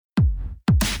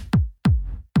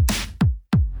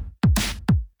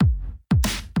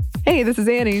Hey, this is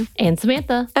Annie. And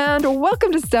Samantha. And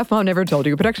welcome to Stuff Mom Never Told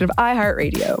You, a production of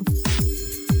iHeartRadio.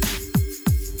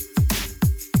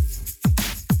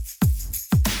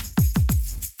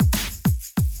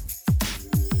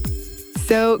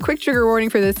 So, quick trigger warning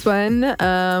for this one.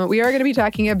 We are going to be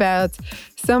talking about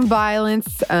some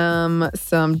violence,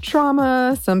 some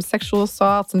trauma, some sexual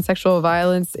assaults and sexual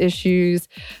violence issues.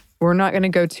 We're not going to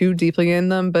go too deeply in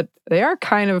them, but they are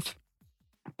kind of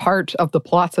part of the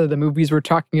plots of the movies we're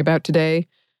talking about today.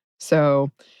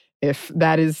 So if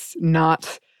that is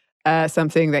not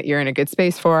something that you're in a good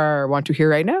space for or want to hear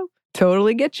right now,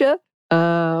 totally get you.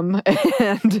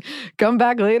 And come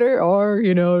back later or,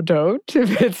 don't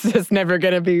if it's just never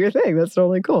going to be your thing. That's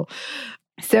totally cool.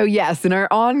 So yes, in our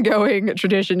ongoing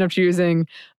tradition of choosing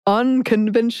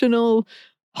unconventional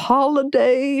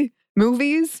holiday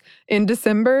movies in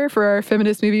December for our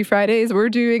Feminist Movie Fridays, we're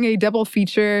doing a double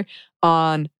feature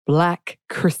on Black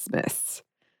Christmas,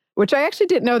 which I actually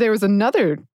didn't know there was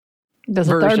another There's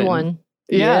version. A third one.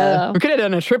 Yeah. We could have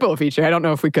done a triple feature. I don't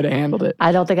know if we could have handled it.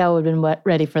 I don't think I would have been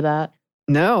ready for that.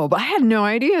 No, but I had no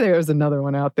idea there was another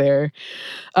one out there.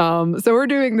 So we're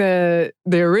doing the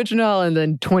original and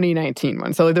then 2019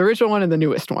 one. So the original one and the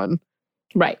newest one.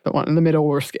 Right. The one in the middle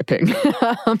we're skipping.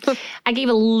 I gave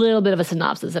a little bit of a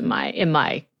synopsis in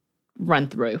my run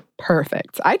through.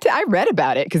 Perfect. I read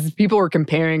about it because people were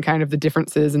comparing kind of the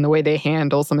differences in the way they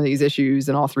handle some of these issues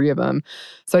in all three of them.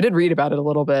 So I did read about it a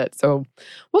little bit. So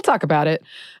we'll talk about it.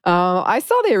 I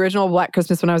saw the original Black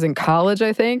Christmas when I was in college,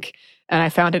 I think, and I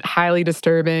found it highly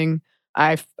disturbing.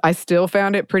 I still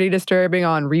found it pretty disturbing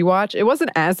on rewatch. It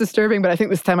wasn't as disturbing, but I think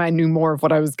this time I knew more of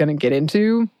what I was going to get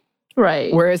into.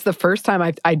 Right. Whereas the first time,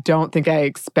 I don't think I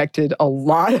expected a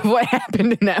lot of what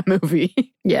happened in that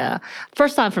movie. Yeah.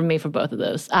 First time for me for both of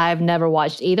those. I've never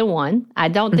watched either one. I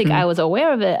don't think I was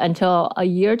aware of it until a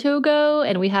year or two ago.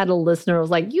 And we had a listener who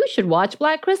was like, you should watch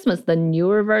Black Christmas, the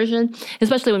newer version,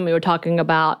 especially when we were talking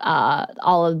about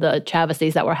all of the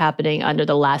travesties that were happening under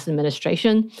the last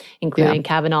administration, including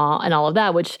Kavanaugh and all of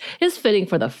that, which is fitting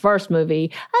for the first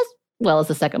movie as well as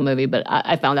the second movie, but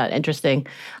I found that interesting.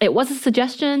 It was a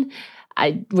suggestion.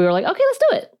 We were like, okay, let's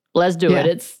do it. Let's do it.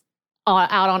 It's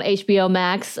out on HBO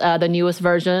Max, the newest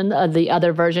version. The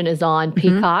other version is on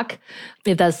Peacock,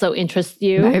 if that so interests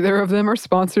you. Neither of them are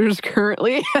sponsors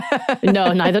currently.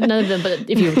 No, none of them, but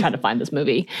if you're trying to find this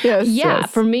movie. Yes.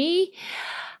 For me,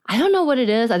 I don't know what it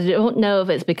is. I don't know if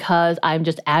it's because I'm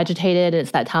just agitated and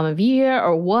it's that time of year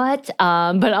or what.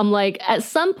 But I'm like, at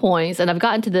some points, and I've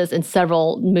gotten to this in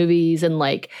several movies and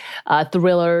like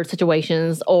thriller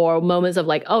situations or moments of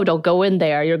like, oh, don't go in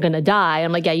there, you're going to die.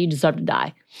 I'm like, yeah, you deserve to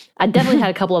die. I definitely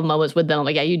had a couple of moments with them. I'm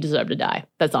like, yeah, you deserve to die.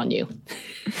 That's on you.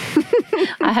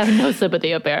 I have no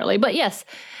sympathy apparently. But yes,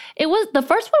 the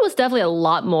first one was definitely a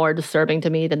lot more disturbing to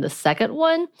me than the second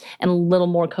one and a little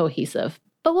more cohesive.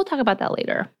 But we'll talk about that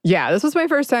later. Yeah, this was my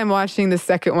first time watching the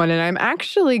second one, and I'm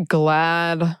actually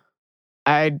glad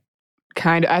I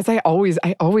always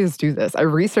do this. I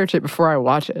research it before I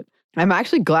watch it. I'm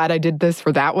actually glad I did this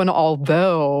for that one,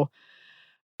 although,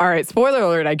 all right, spoiler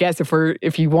alert, I guess,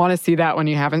 if you want to see that one,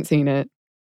 you haven't seen it.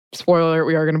 Spoiler alert,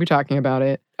 we are going to be talking about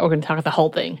it. We're going to talk about the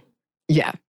whole thing.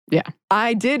 Yeah.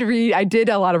 I did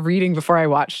a lot of reading before I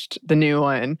watched the new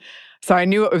one. So I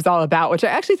knew what it was all about, which I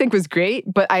actually think was great.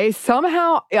 But I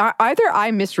somehow, either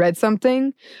I misread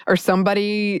something or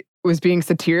somebody was being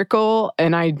satirical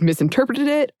and I misinterpreted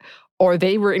it, or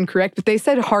they were incorrect. But they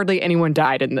said hardly anyone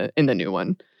died in the new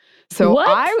one. So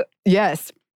what?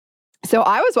 Yes. So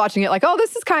I was watching it like, oh,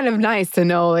 this is kind of nice to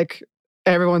know like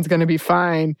everyone's going to be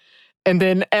fine. And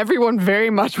then everyone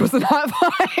very much was not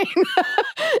fine.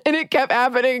 And it kept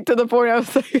happening to the point I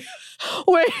was like,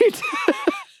 wait.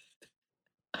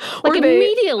 Like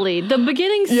immediately, the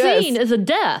beginning scene is a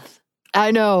death. I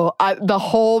know. The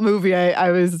whole movie,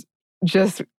 I was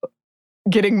just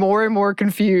getting more and more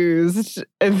confused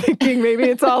and thinking maybe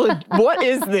it's all, what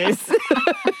is this?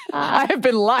 I have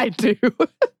been lied to.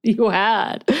 You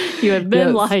had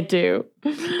been lied to.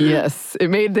 Yes.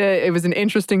 It was an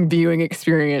interesting viewing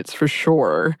experience for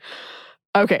sure.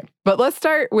 Okay, but let's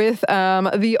start with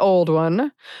the old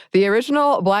one. The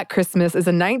original Black Christmas is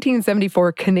a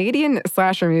 1974 Canadian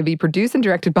slasher movie produced and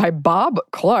directed by Bob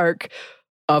Clark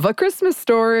of A Christmas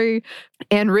Story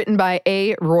and written by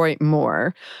A. Roy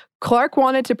Moore. Clark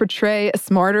wanted to portray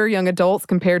smarter young adults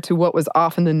compared to what was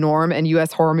often the norm in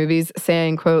U.S. horror movies,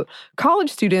 saying, quote, college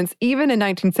students, even in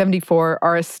 1974,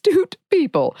 are astute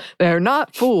people. They're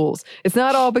not fools. It's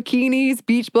not all bikinis,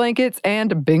 beach blankets,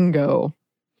 and bingo.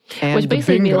 Which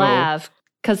basically made me laugh,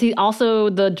 because he's also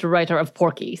the director of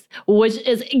Porky's, which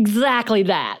is exactly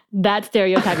that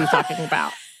stereotype he's talking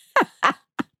about.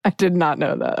 I did not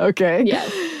know that. Okay.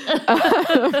 Yes.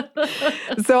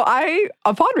 So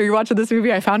upon rewatching this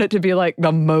movie, I found it to be like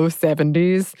the most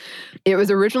 70s. It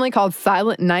was originally called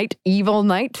Silent Night, Evil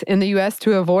Night in the US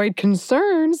to avoid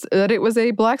concerns that it was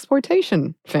a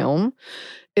blaxploitation film.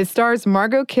 It stars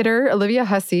Margot Kidder, Olivia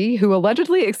Hussey, who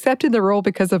allegedly accepted the role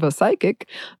because of a psychic,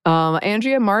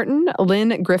 Andrea Martin,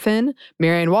 Lynn Griffin,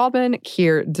 Marion Waldman,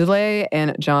 Keir Dullea,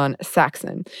 and John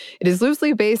Saxon. It is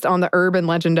loosely based on the urban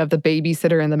legend of the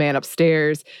babysitter and the man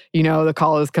upstairs. You know, the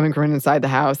call is coming from inside the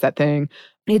house, that thing.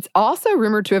 It's also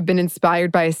rumored to have been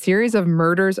inspired by a series of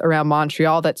murders around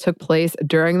Montreal that took place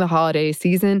during the holiday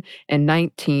season in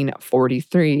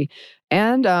 1943.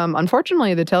 And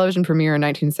unfortunately, the television premiere in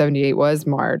 1978 was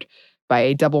marred by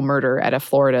a double murder at a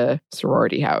Florida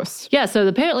sorority house. Yeah, so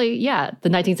apparently, the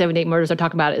 1978 murders they're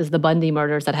talking about is the Bundy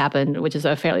murders that happened, which is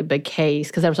a fairly big case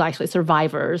because there was actually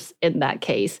survivors in that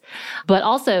case. But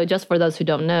also, just for those who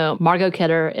don't know, Margot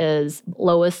Kidder is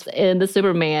Lois in the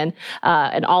Superman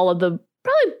and all of the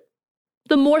probably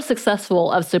the more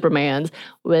successful of Supermans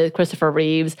with Christopher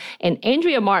Reeves. And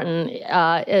Andrea Martin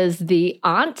is the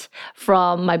aunt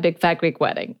from My Big Fat Greek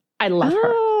Wedding. I love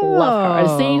her. Love her.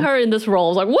 And seeing her in this role, I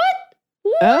was like, what?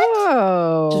 What?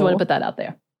 Oh. Just want to put that out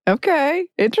there. Okay.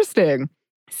 Interesting.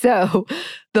 So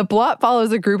the plot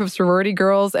follows a group of sorority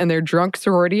girls and their drunk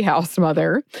sorority house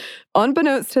mother.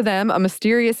 Unbeknownst to them, a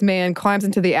mysterious man climbs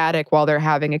into the attic while they're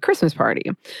having a Christmas party.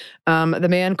 The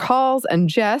man calls, and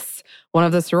Jess, one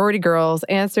of the sorority girls,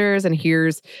 answers and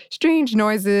hears strange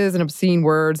noises and obscene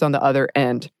words on the other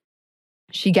end.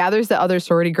 She gathers the other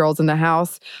sorority girls in the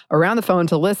house around the phone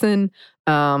to listen,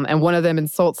 and one of them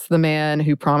insults the man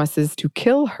who promises to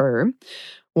kill her.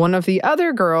 One of the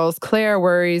other girls, Claire,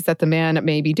 worries that the man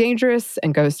may be dangerous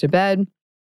and goes to bed.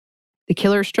 The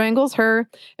killer strangles her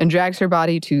and drags her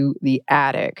body to the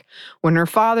attic. When her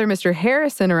father, Mr.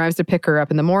 Harrison, arrives to pick her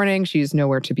up in the morning, she is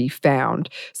nowhere to be found.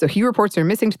 So he reports her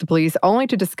missing to the police, only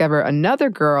to discover another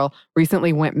girl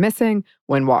recently went missing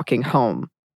when walking home.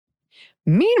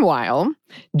 Meanwhile,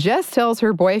 Jess tells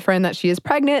her boyfriend that she is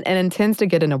pregnant and intends to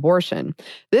get an abortion.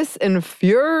 This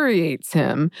infuriates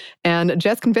him, and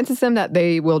Jess convinces him that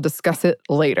they will discuss it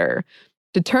later.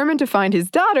 Determined to find his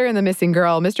daughter and the missing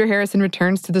girl, Mr. Harrison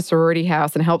returns to the sorority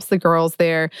house and helps the girls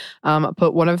there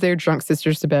put one of their drunk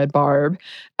sisters to bed, Barb.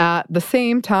 At the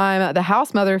same time, the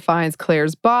house mother finds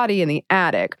Claire's body in the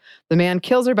attic. The man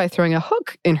kills her by throwing a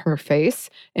hook in her face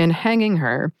and hanging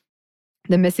her.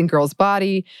 The missing girl's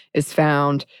body is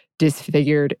found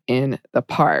disfigured in the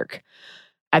park.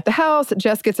 At the house,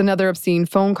 Jess gets another obscene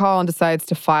phone call and decides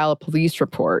to file a police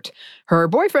report. Her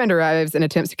boyfriend arrives and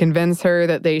attempts to convince her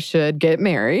that they should get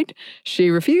married. She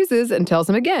refuses and tells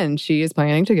him again she is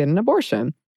planning to get an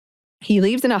abortion. He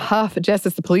leaves in a huff just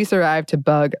as the police arrive to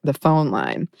bug the phone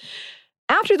line.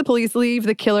 After the police leave,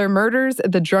 the killer murders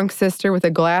the drunk sister with a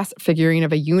glass figurine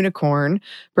of a unicorn,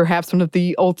 perhaps one of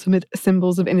the ultimate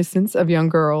symbols of innocence of young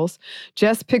girls.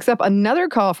 Jess picks up another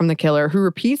call from the killer, who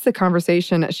repeats the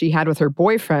conversation she had with her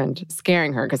boyfriend,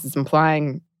 scaring her because it's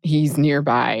implying he's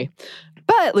nearby.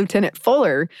 But Lieutenant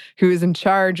Fuller, who is in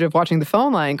charge of watching the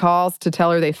phone line, calls to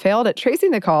tell her they failed at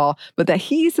tracing the call, but that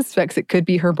he suspects it could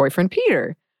be her boyfriend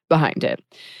Peter behind it.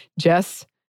 Jess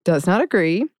does not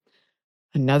agree.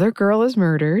 Another girl is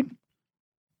murdered.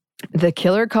 The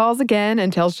killer calls again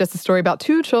and tells Jess a story about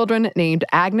two children named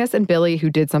Agnes and Billy who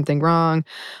did something wrong.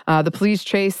 The police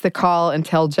trace the call and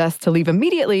tell Jess to leave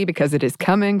immediately because it is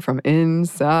coming from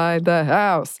inside the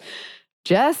house.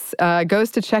 Jess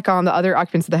goes to check on the other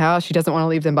occupants of the house. She doesn't want to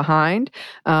leave them behind,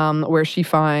 where she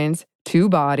finds two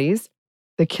bodies.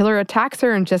 The killer attacks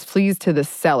her and Jess flees to the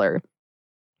cellar.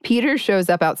 Peter shows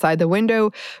up outside the window,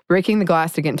 breaking the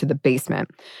glass to get into the basement.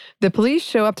 The police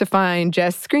show up to find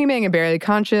Jess screaming and barely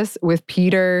conscious, with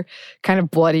Peter kind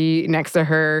of bloody next to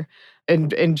her.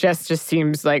 And Jess just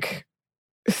seems like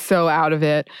so out of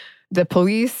it. The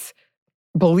police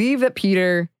believe that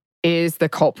Peter is the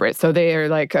culprit. So they are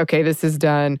like, okay, this is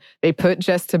done. They put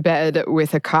Jess to bed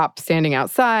with a cop standing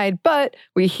outside, but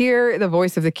we hear the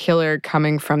voice of the killer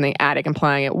coming from the attic,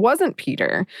 implying it wasn't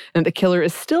Peter, and the killer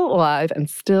is still alive and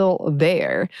still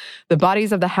there. The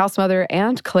bodies of the house mother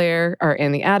and Claire are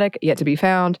in the attic, yet to be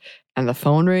found, and the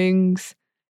phone rings.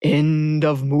 End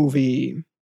of movie.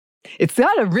 It's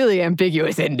got a really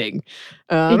ambiguous ending.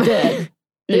 It did.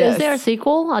 Yes. Is there a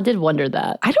sequel? I did wonder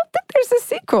that. I don't think there's a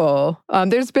sequel.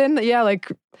 There's been,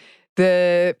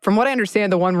 from what I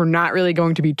understand, the one we're not really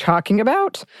going to be talking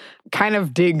about kind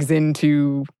of digs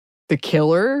into the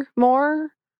killer more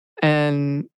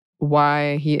and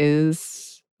why he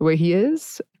is the way he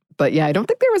is. But yeah, I don't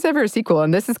think there was ever a sequel.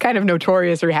 And this is kind of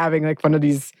notorious for having like one of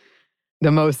these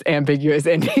the most ambiguous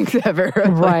endings ever.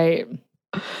 Right.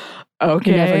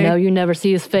 Okay. You never know. You never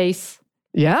see his face.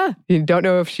 Yeah. You don't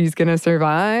know if she's going to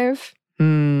survive.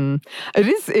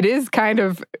 It is kind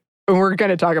of, and we're going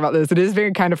to talk about this, it is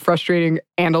very kind of frustrating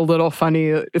and a little funny.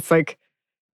 It's like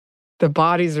the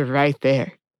bodies are right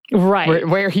there. Right.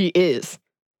 Where he is.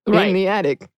 Right. In the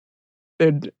attic.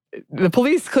 The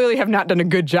police clearly have not done a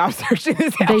good job searching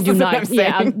this house. They do not.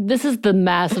 Yeah, this is the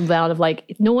massive amount of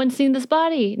like, no one's seen this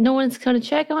body. No one's going to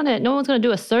check on it. No one's going to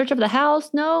do a search of the house.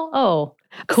 No? Oh,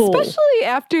 cool. Especially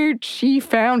after she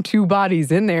found 2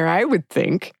 bodies in there, I would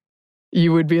think.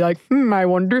 You would be like, I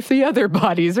wonder if the other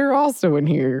bodies are also in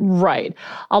here. Right.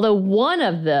 Although one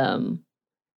of them,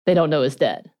 they don't know is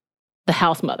dead. The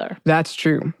house mother. That's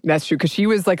true. That's true. Because she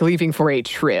was like leaving for a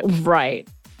trip. Right.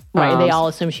 Right. They all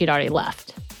assume she'd already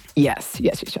left. Yes.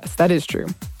 That is true.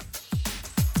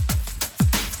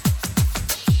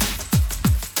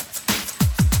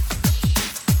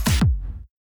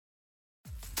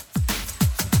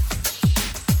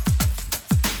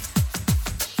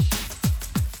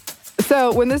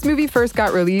 So when this movie first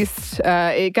got released,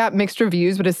 it got mixed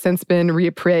reviews, but has since been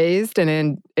reappraised,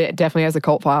 and it definitely has a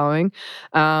cult following.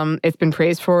 It's been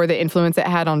praised for the influence it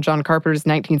had on John Carpenter's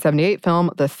 1978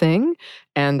 film The Thing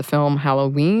and the film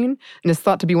Halloween, and is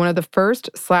thought to be one of the first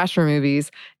slasher movies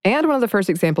and one of the first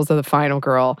examples of the final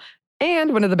girl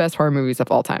and one of the best horror movies of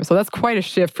all time. So that's quite a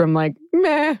shift from like,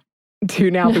 meh,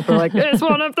 to now people are like, it's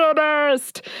one of the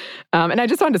best. And I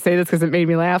just wanted to say this because it made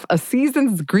me laugh. A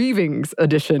Seasons Grievings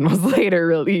edition was later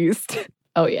released.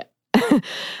 Oh, yeah.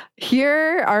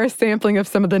 Here are a sampling of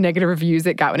some of the negative reviews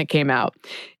it got when it came out.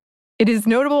 It is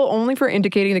notable only for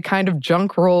indicating the kind of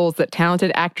junk roles that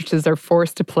talented actresses are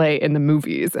forced to play in the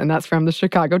movies. And that's from the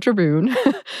Chicago Tribune.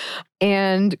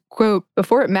 And, quote,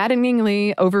 before it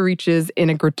maddeningly overreaches in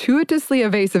a gratuitously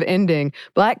evasive ending,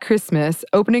 Black Christmas,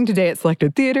 opening today at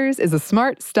selected theaters, is a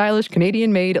smart, stylish,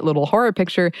 Canadian-made little horror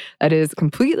picture that is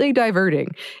completely diverting.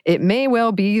 It may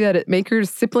well be that its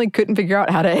makers simply couldn't figure out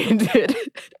how to end it.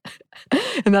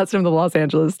 And that's from the Los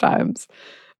Angeles Times.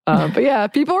 But yeah,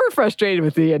 people were frustrated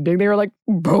with the ending. They were like,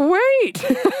 but wait.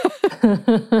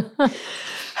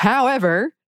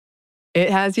 However, it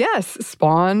has, yes,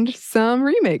 spawned some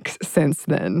remakes since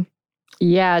then.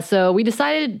 Yeah, so we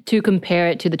decided to compare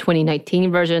it to the 2019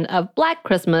 version of Black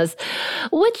Christmas,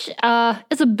 which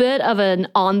is a bit of an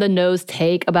on-the-nose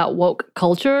take about woke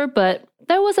culture, but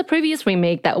there was a previous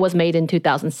remake that was made in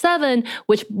 2007,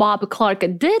 which Bob Clark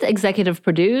did executive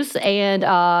produce, and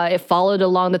it followed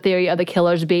along the theory of the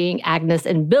killers being Agnes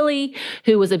and Billy,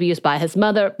 who was abused by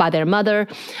their mother.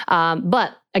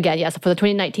 But again, yes, for the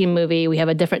 2019 movie, we have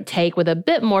a different take with a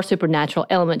bit more supernatural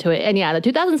element to it. And yeah, the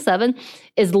 2007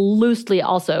 is loosely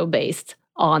also based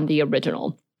on the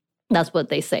original. That's what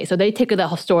they say. So they took the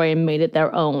whole story and made it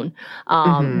their own.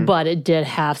 But it did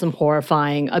have some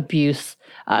horrifying abuse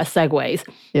segues.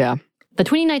 Yeah. The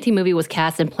 2019 movie was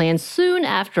cast and planned soon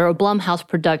after Blumhouse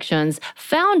Productions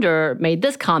founder made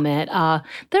this comment,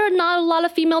 there are not a lot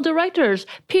of female directors,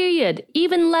 period,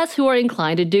 even less who are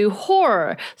inclined to do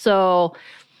horror. So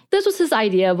this was his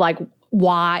idea of like,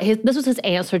 this was his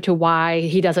answer to why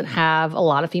he doesn't have a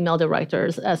lot of female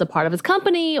directors as a part of his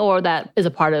company or that is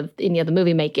a part of any of the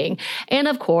movie making. And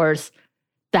of course,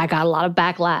 that got a lot of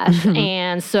backlash.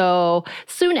 And so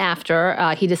soon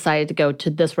after, he decided to go to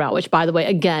this route, which, by the way,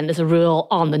 again, is a real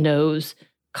on-the-nose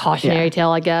cautionary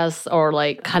tale, I guess, or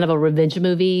like kind of a revenge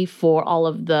movie for all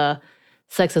of the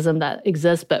sexism that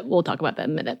exists, but we'll talk about that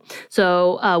in a minute.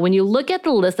 So when you look at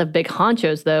the list of big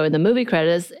honchos, though, in the movie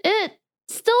credits, it's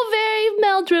still very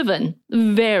male-driven.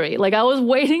 Very. Like, I was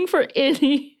waiting for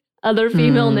any other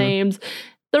female names.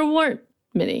 There weren't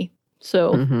many.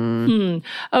 So,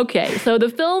 okay. So the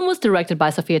film was directed by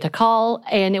Sophia Takal,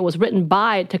 and it was written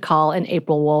by Takal and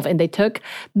April Wolf. And they took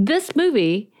this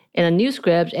movie in a new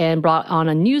script and brought on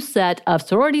a new set of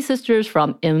sorority sisters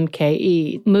from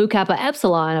MKE. Mu Kappa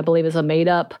Epsilon, I believe, is a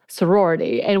made-up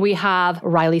sorority. And we have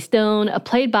Riley Stone,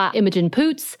 played by Imogen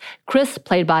Poots, Chris,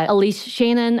 played by Elise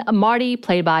Shannon, Marty,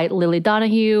 played by Lily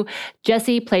Donahue,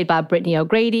 Jessie, played by Brittany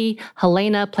O'Grady,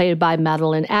 Helena, played by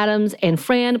Madeline Adams, and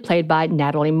Fran, played by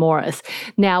Natalie Morris.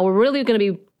 Now, we're really going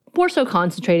to be more so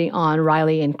concentrating on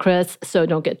Riley and Chris, so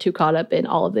don't get too caught up in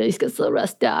all of this because the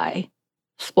rest die.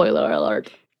 Spoiler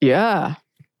alert. Yeah,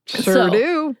 sure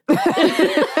do.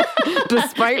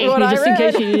 Despite what I read. Just in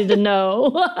case you needed to know.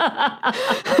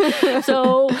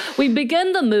 So we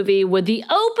begin the movie with the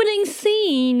opening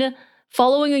scene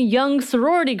following a young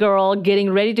sorority girl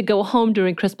getting ready to go home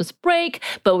during Christmas break,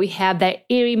 but we have that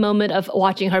eerie moment of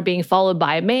watching her being followed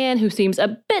by a man who seems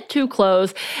a bit too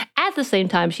close. At the same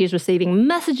time, she's receiving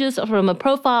messages from a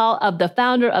profile of the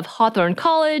founder of Hawthorne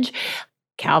College,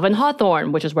 Calvin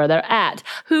Hawthorne, which is where they're at,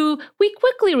 who we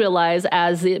quickly realize,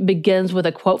 as it begins with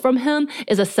a quote from him,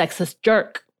 is a sexist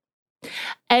jerk.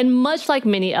 And much like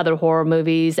many other horror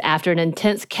movies, after an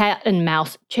intense cat and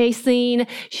mouse chase scene,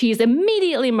 she's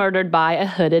immediately murdered by a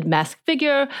hooded masked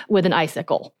figure with an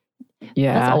icicle.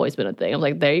 Yeah. That's always been a thing. I'm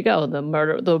like, there you go. The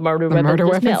murder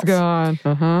weapon's gone.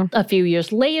 Uh-huh. A few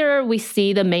years later, we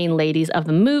see the main ladies of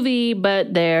the movie,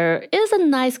 but there is a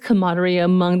nice camaraderie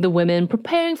among the women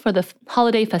preparing for the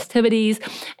holiday festivities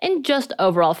and just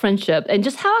overall friendship. And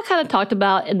just how I kind of talked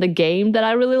about in the game that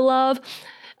I really love,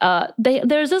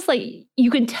 there's this, like,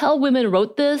 you can tell women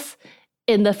wrote this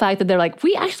in the fact that they're like,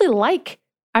 we actually like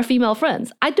our female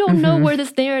friends. I don't know where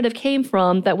this narrative came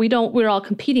from that we're all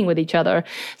competing with each other.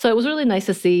 So it was really nice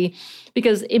to see,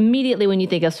 because immediately when you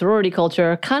think of sorority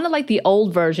culture, kind of like the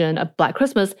old version of Black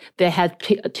Christmas, they had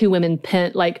two women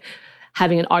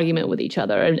having an argument with each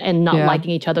other and not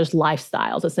liking each other's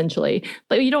lifestyles, essentially.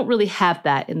 But you don't really have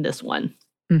that in this one.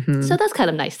 So that's kind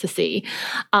of nice to see.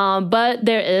 But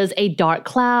there is a dark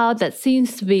cloud that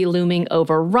seems to be looming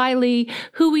over Riley,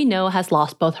 who we know has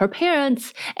lost both her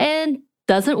parents and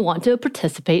doesn't want to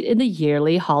participate in the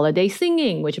yearly holiday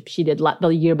singing, which she did the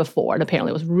year before and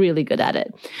apparently was really good at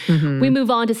it. We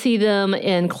move on to see them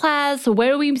in class,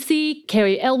 where we see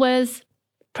Carrie Elwes,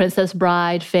 Princess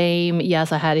Bride fame.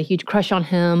 Yes, I had a huge crush on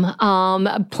him.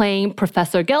 Playing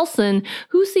Professor Gelson,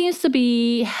 who seems to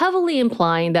be heavily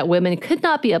implying that women could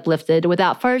not be uplifted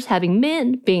without first having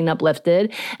men being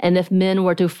uplifted. And if men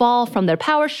were to fall from their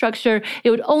power structure, it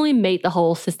would only make the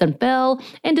whole system fail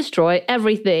and destroy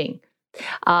everything.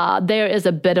 There is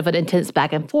a bit of an intense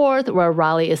back and forth where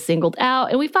Riley is singled out,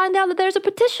 and we find out that there's a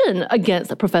petition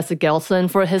against Professor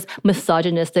Gelson for his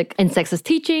misogynistic and sexist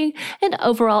teaching and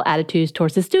overall attitudes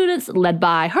towards his students, led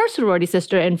by her sorority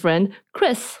sister and friend,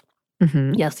 Chris.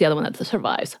 Yes, the other one that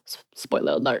survives.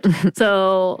 Spoiler alert.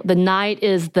 So the night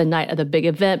is the night of the big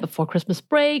event before Christmas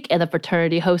break, and the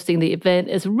fraternity hosting the event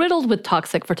is riddled with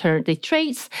toxic fraternity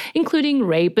traits, including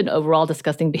rape and overall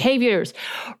disgusting behaviors.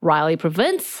 Riley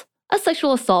prevents a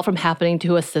sexual assault from happening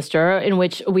to a sister, in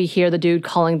which we hear the dude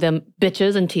calling them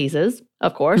bitches and teases,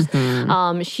 of course.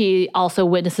 She also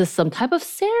witnesses some type of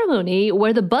ceremony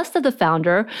where the bust of the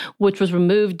founder, which was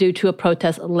removed due to a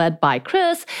protest led by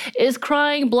Chris, is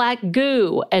crying black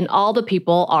goo, and all the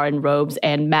people are in robes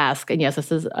and masks. And yes,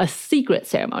 this is a secret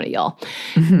ceremony, y'all.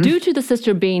 Due to the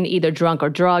sister being either drunk or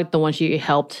drugged, the one she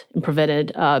helped and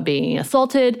prevented being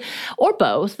assaulted, or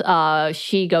both,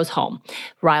 she goes home.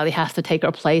 Riley has to take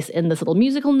her place in this little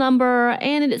musical number,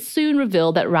 and it is soon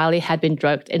revealed that Riley had been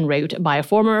drugged and raped by a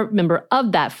former member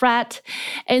of that frat.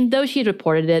 And though she had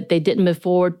reported it, they didn't move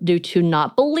forward due to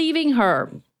not believing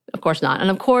her. Of course not. And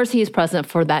of course, he is present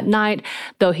for that night,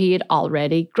 though he had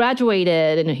already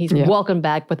graduated, and he's welcomed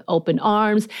back with open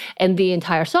arms. And the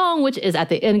entire song, which is at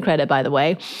the end credit, by the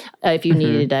way, if you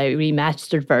needed a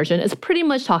remastered version, is pretty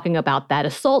much talking about that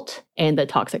assault and the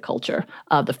toxic culture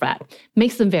of the frat.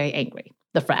 Makes them very angry,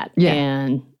 the frat.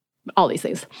 And all these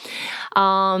things.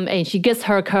 And she gets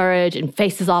her courage and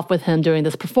faces off with him during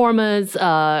this performance,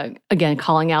 again,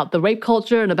 calling out the rape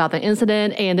culture and about the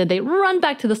incident, and then they run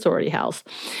back to the sorority house.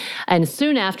 And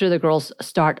soon after, the girls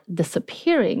start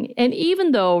disappearing. And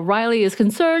even though Riley is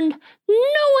concerned, no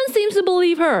one seems to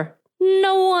believe her.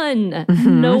 No one.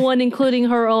 No one, including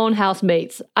her own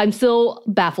housemates. I'm still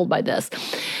baffled by this.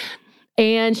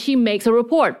 And she makes a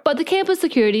report. But the campus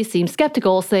security seems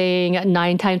skeptical, saying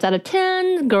 9 times out of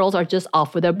 10, girls are just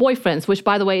off with their boyfriends, which,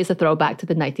 by the way, is a throwback to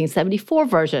the 1974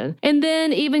 version. And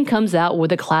then even comes out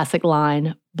with a classic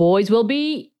line, boys will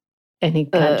be, and he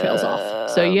kind of trails off.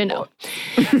 So, you know.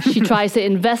 She tries to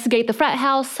investigate the frat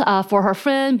house for her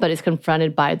friend, but is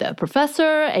confronted by the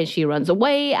professor, and she runs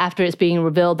away after it's being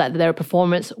revealed that their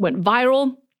performance went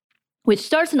viral, which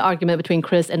starts an argument between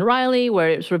Chris and Riley, where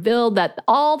it's revealed that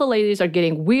all the ladies are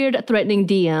getting weird, threatening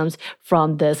DMs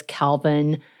from this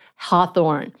Calvin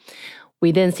Hawthorne.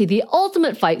 We then see the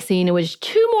ultimate fight scene in which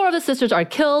 2 more of the sisters are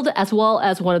killed, as well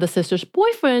as one of the sisters'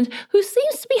 boyfriends, who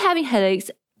seems to be having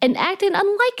headaches and acting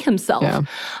unlike himself. Yeah.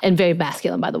 And very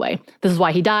masculine, by the way. This is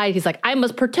why he died. He's like, I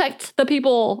must protect the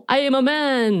people. I am a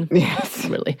man. Yes.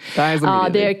 Really. Dies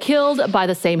immediately. They're killed by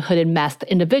the same hooded masked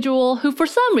individual who for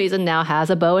some reason now has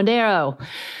a bow and arrow.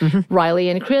 Riley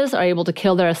and Chris are able to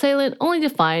kill their assailant only to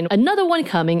find another one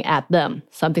coming at them.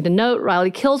 Something to note,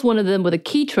 Riley kills one of them with a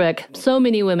key trick so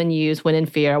many women use when in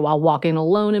fear while walking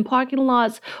alone in parking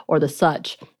lots or the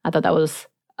such. I thought that was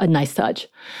a nice touch.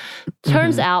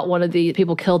 Turns out one of the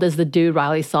people killed is the dude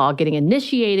Riley saw getting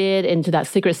initiated into that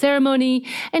secret ceremony,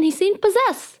 and he seemed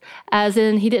possessed, as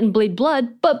in he didn't bleed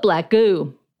blood, but black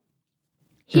goo.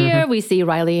 Here we see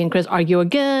Riley and Chris argue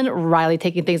again, Riley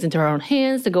taking things into her own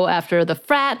hands to go after the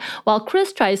frat, while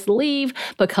Chris tries to leave,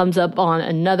 but comes up on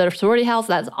another sorority house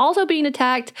that's also being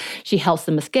attacked. She helps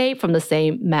them escape from the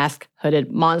same masked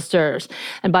hooded monsters.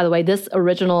 And by the way, this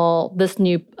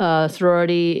new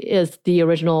sorority is the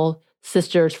original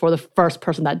sisters for the first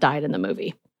person that died in the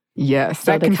movie. Yes,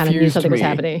 so that they kind of knew something was me.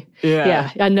 happening.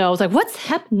 Yeah, I know. I was like, what's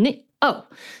happening? Oh,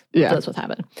 yeah. That's what's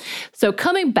happening. So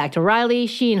coming back to Riley,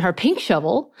 she and her pink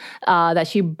shovel that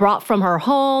she brought from her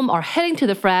home are heading to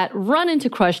the frat, run into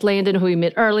Crush Landon, who we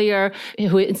met earlier,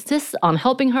 who insists on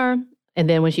helping her. And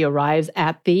then when she arrives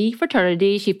at the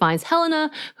fraternity, she finds Helena,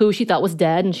 who she thought was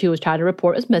dead and she was trying to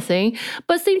report as missing,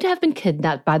 but seemed to have been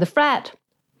kidnapped by the frat.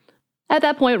 At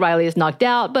that point, Riley is knocked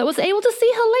out, but was able to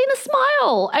see Helena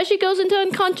smile as she goes into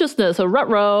unconsciousness, a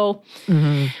rut-row.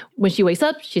 When she wakes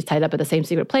up, she's tied up at the same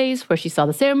secret place where she saw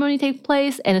the ceremony take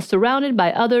place and is surrounded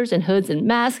by others in hoods and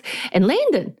masks. And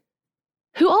Landon,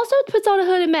 who also puts on a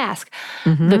hood and mask,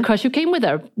 the crush who came with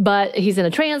her. But he's in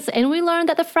a trance, and we learn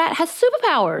that the frat has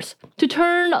superpowers to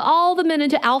turn all the men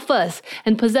into alphas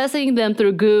and possessing them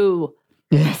through goo.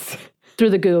 Yes.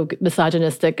 Through the goo,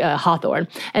 misogynistic Hawthorne.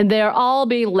 And they're all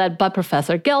being led by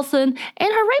Professor Gelson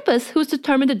and her rapist, who's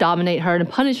determined to dominate her and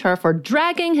punish her for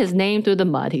dragging his name through the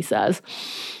mud, he says.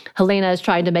 Helena is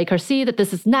trying to make her see that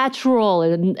this is natural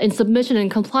and submission and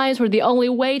compliance were the only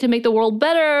way to make the world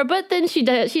better, but then she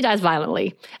dies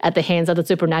violently at the hands of the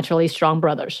supernaturally strong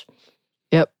brothers.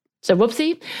 Yep. So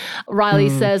whoopsie. Riley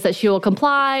says that she will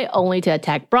comply only to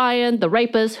attack Brian, the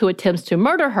rapist, who attempts to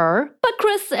murder her. But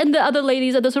Chris and the other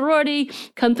ladies of the sorority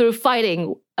come through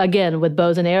fighting, again, with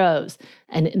bows and arrows,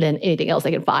 and then anything else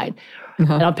they can find.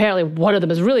 And apparently one of them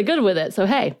is really good with it. So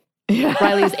hey,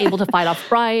 Riley is able to fight off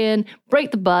Brian, break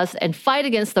the bus, and fight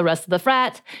against the rest of the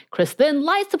frat. Chris then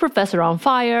lights the professor on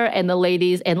fire, and the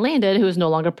ladies and Landon, who is no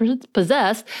longer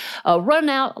possessed, run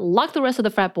out, lock the rest of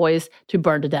the frat boys to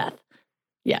burn to death.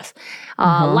 Yes.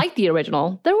 Like the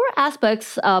original, there were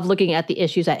aspects of looking at the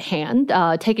issues at hand,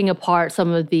 taking apart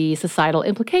some of the societal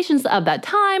implications of that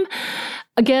time.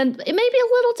 Again, it may be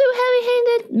a little too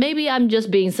heavy-handed. Maybe I'm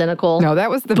just being cynical. No, that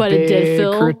was the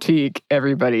big critique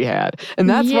everybody had. And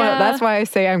that's why I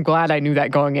say I'm glad I knew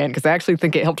that going in, because I actually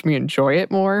think it helped me enjoy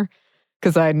it more,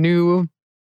 because I knew,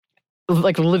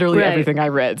 like, literally everything I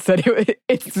read said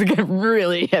it's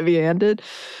really heavy-handed.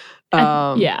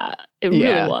 It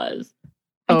really was.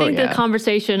 I think the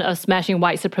conversation of smashing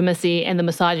white supremacy and the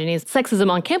misogyny and sexism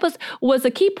on campus was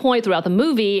a key point throughout the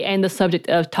movie and the subject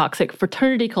of toxic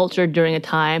fraternity culture during a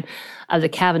time of the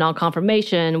Kavanaugh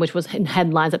confirmation, which was in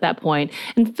headlines at that point,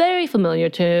 and very familiar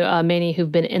to many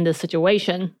who've been in this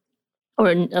situation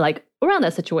or like around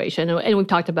that situation. And we've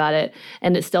talked about it,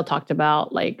 and it's still talked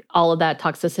about, like all of that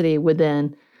toxicity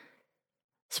within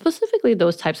specifically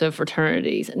those types of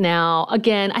fraternities. Now,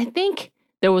 again, I think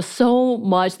there was so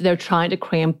much they're trying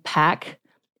to pack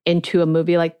into a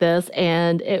movie like this,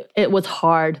 and it was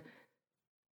hard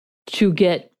to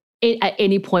get at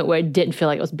any point where it didn't feel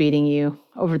like it was beating you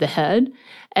over the head.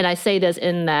 And I say this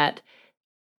in that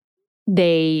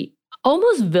they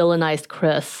almost villainized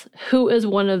Chris, who is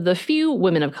one of the few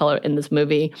women of color in this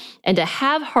movie, and to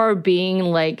have her being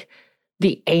like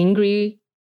the angry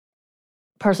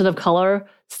person of color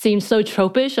seemed so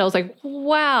tropish. I was like,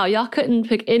 wow, y'all couldn't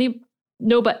pick any...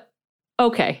 No, but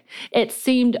okay. It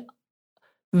seemed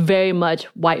very much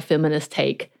white feminist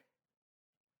take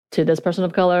to this person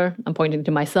of color. I'm pointing to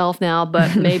myself now,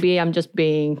 but maybe I'm just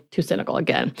being too cynical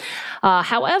again.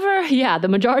 However, the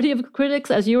majority of critics,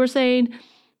 as you were saying,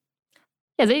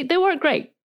 they weren't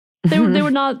great. They were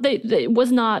not.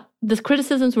 The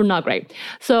criticisms were not great.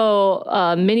 So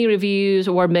many reviews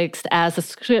were mixed, as the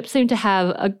script seemed to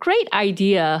have a great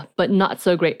idea, but not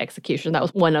so great execution. That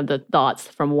was one of the thoughts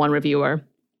from one reviewer.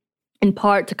 In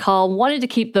part, Takal wanted to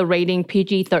keep the rating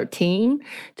PG-13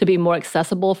 to be more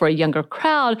accessible for a younger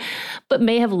crowd, but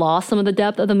may have lost some of the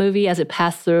depth of the movie as it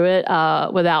passed through it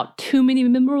without too many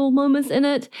memorable moments in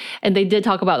it. And they did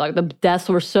talk about, like, the deaths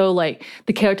were so, like,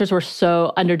 the characters were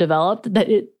so underdeveloped that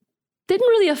it didn't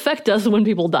really affect us when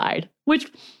people died,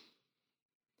 which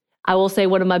I will say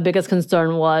one of my biggest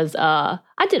concern was I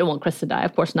didn't want Chris to die,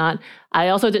 of course not. I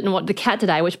also didn't want the cat to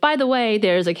die, which, by the way,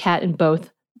 there's a cat in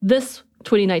both this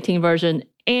 2019 version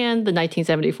and the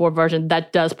 1974 version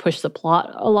that does push the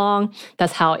plot along.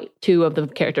 That's how 2 of the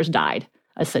characters died,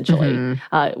 essentially,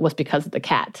 was because of the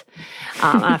cat.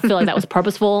 I feel like that was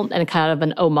purposeful and kind of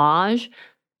an homage.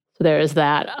 So there is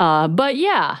that. But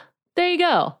yeah, there you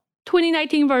go.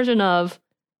 2019 version of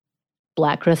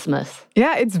Black Christmas.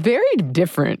 Yeah, it's very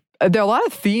different. There are a lot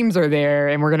of themes are there,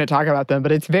 and we're going to talk about them,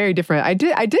 but it's very different. I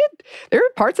did. There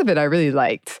were parts of it I really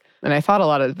liked, and I thought a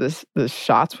lot of the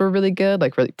shots were really good,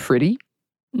 like really pretty.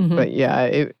 Mm-hmm. But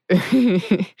yeah,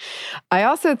 I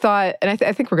also thought, and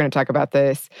I think we're going to talk about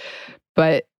this,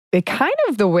 but it kind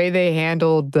of, the way they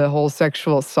handled the whole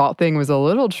sexual assault thing was a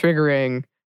little triggering,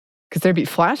 because there'd be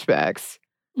flashbacks,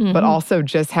 but also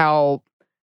just how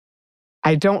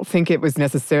I don't think it was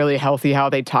necessarily healthy how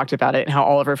they talked about it and how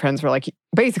all of her friends were like,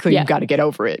 basically, you've got to get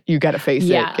over it. You got to face it,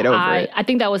 get over it. I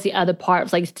think that was the other part.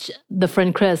 It's like the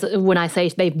friend Chris, when I say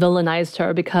they villainized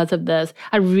her because of this,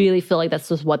 I really feel like that's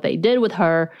just what they did with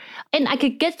her. And I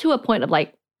could get to a point of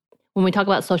like, when we talk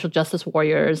about social justice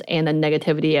warriors and the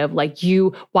negativity of like,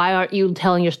 why aren't you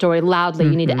telling your story loudly?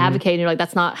 You need to advocate. And you're like,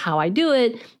 that's not how I do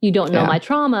it. You don't know my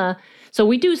trauma. So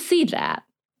we do see that.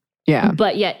 Yeah.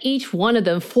 But yet each one of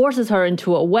them forces her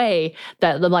into a way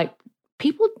that like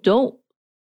people don't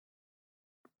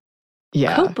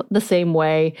cope the same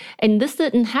way. And this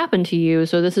didn't happen to you.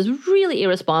 So this is really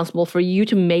irresponsible for you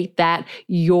to make that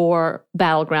your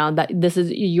battleground, that this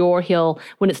is your hill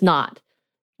when it's not.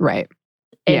 Right.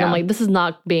 And I'm like, this is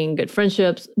not being good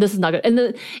friendships. This is not good.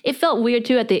 And it felt weird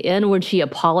too at the end when she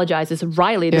apologizes.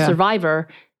 Riley, the survivor,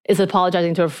 is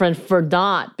apologizing to her friend for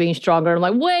not being stronger. I'm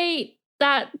like, wait.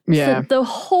 That sent the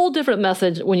whole different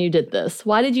message when you did this.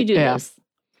 Why did you do this?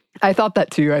 I thought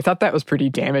that too. I thought that was pretty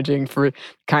damaging for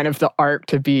kind of the arc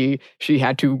to be, she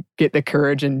had to get the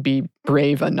courage and be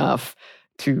brave enough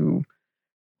to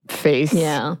face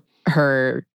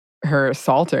her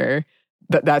assaulter.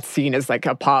 That's seen as like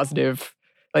a positive,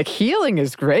 like healing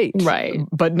is great. Right.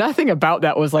 But nothing about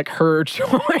that was like her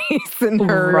choice and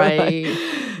her, like,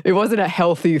 it wasn't a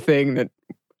healthy thing that,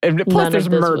 and plus, there's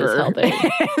murder.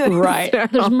 Right. So.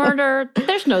 There's murder.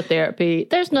 There's no therapy.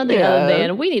 There's nothing other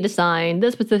than we need to sign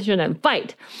this petition and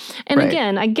fight. And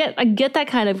again, I get that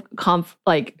kind of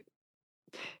thought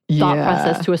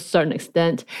process to a certain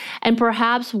extent. And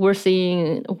perhaps we're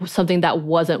seeing something that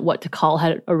wasn't what Takal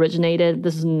had originated.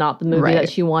 This is not the movie that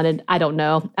she wanted. I don't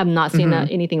know. I'm not seeing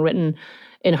anything written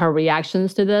in her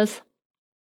reactions to this.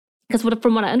 Because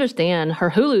from what I understand, her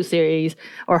Hulu series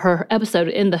or her episode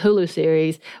in the Hulu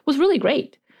series was really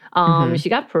great. She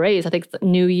got praise. I think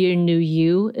New Year, New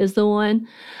You is the one.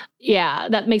 Yeah,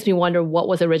 that makes me wonder what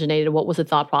was originated, what was the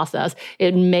thought process.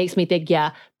 It makes me think,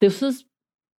 this was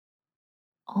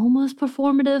almost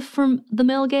performative from the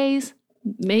male gaze.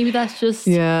 Maybe that's just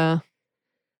a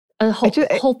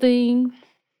whole thing.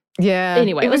 Yeah.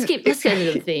 Anyway, let's get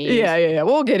into the themes. Yeah.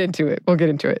 We'll get into it. All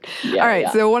right.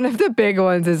 So one of the big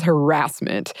ones is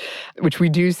harassment, which we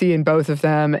do see in both of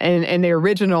them. And in the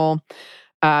original,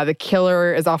 the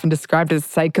killer is often described as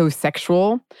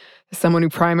psychosexual, someone who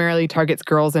primarily targets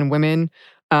girls and women.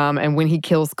 And when he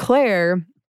kills Claire,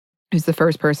 who's the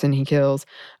first person he kills,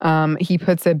 he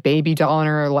puts a baby doll in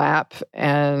her lap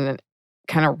and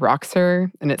kind of rocks her,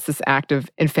 and it's this act of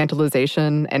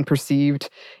infantilization and perceived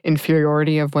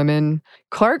inferiority of women.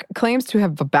 Clark claims to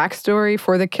have a backstory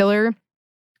for the killer.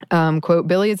 Quote,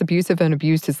 Billy is abusive and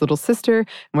abused his little sister and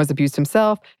was abused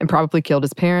himself and probably killed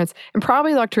his parents and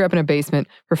probably locked her up in a basement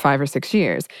for 5 or 6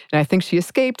 years. And I think she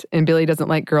escaped, and Billy doesn't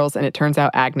like girls, and it turns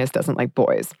out Agnes doesn't like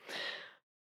boys.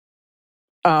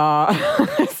 So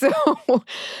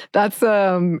that's,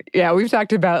 we've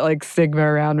talked about like stigma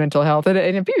around mental health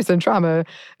and abuse and trauma.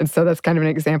 And so that's kind of an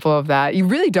example of that. You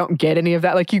really don't get any of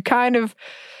that. Like you kind of,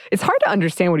 it's hard to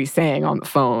understand what he's saying on the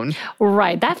phone.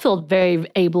 Right. That felt very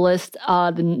ableist,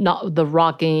 the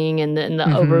rocking and the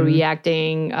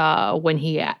overreacting when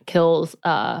he kills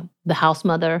the house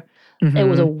mother. It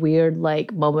was a weird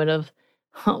like moment of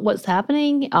what's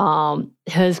happening.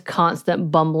 His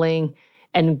constant bumbling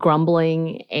and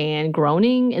grumbling and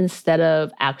groaning instead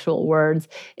of actual words.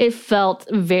 It felt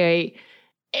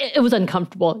it was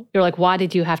uncomfortable. You're like, why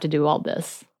did you have to do all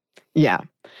this? Yeah.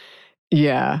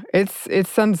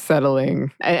 It's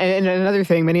unsettling. And another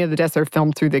thing, many of the deaths are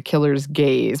filmed through the killer's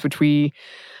gaze, which we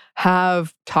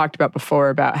have talked about before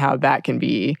about how that can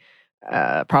be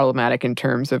problematic in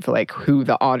terms of like who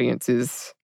the audience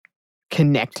is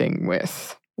connecting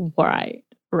with. Right.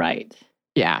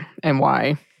 Yeah, and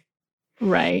why.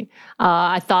 Right.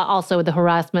 I thought also with the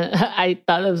harassment, I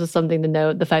thought it was just something to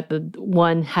note. The fact that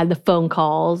one had the phone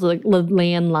calls, like the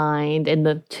landline and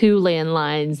the 2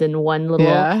 landlines in one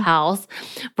little house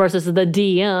versus the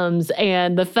DMs.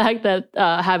 And the fact that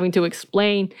having to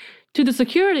explain to the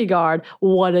security guard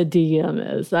what a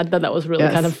DM is. I thought that was really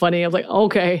kind of funny. I was like,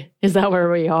 okay, is that where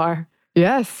we are?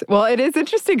 Yes. Well, it is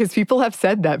interesting because people have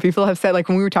said that. People have said, like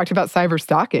when we were talking about cyber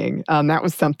stalking, that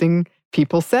was something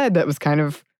people said that was kind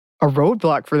of a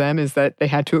roadblock for them, is that they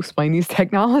had to explain these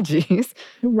technologies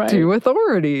to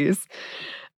authorities.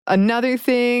 Another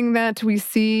thing that we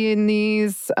see in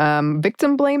these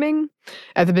victim blaming,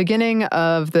 at the beginning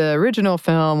of the original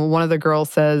film, one of the girls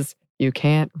says, "You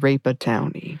can't rape a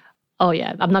townie." Oh,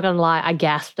 yeah. I'm not going to lie. I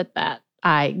gasped at that.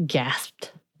 I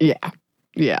gasped.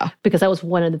 Yeah. Because that was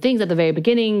one of the things at the very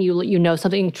beginning. You know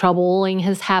something troubling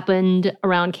has happened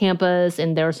around campus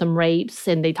and there are some rapes,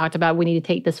 and they talked about we need to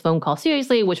take this phone call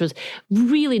seriously, which was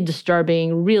really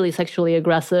disturbing, really sexually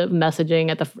aggressive messaging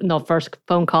at the first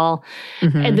phone call.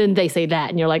 Mm-hmm. And then they say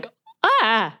that and you're like,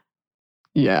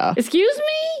 excuse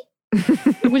me?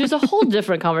 Which is a whole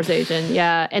different conversation.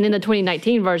 Yeah. And in the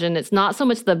 2019 version, it's not so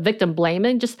much the victim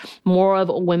blaming, just more of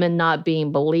women not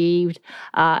being believed.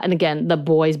 And again, the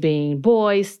boys being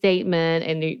boys statement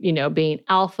and, being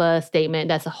alpha statement,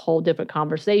 that's a whole different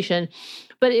conversation.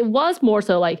 But it was more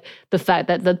so like the fact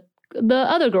that the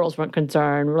other girls weren't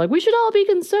concerned. We're like, we should all be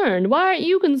concerned. Why aren't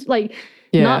you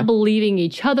not believing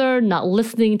each other, not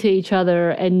listening to each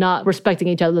other, and not respecting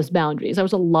each other's boundaries. There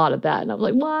was a lot of that. And I was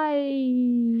like, why?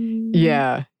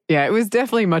 Yeah. Yeah. It was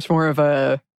definitely much more of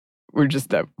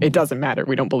it doesn't matter.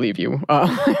 We don't believe you.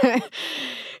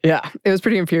 Yeah. It was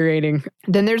pretty infuriating.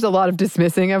 Then there's a lot of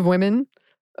dismissing of women.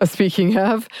 Speaking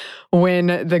of,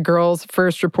 when the girls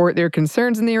first report their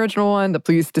concerns in the original one, the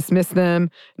police dismiss them,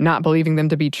 not believing them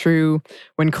to be true.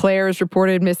 When Claire is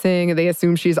reported missing, they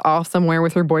assume she's off somewhere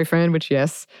with her boyfriend, which,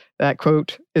 yes, that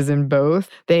quote is in both.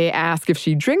 They ask if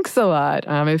she drinks a lot,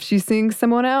 if she's seeing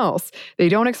someone else. They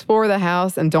don't explore the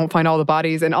house and don't find all the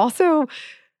bodies. And also,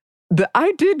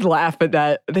 I did laugh at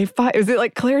that. Is it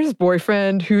like Claire's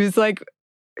boyfriend who's like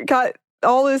got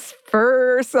all this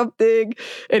fur or something,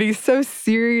 and he's so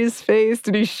serious-faced,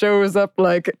 and he shows up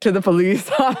like to the police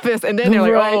office, and then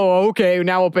they're like, oh, okay,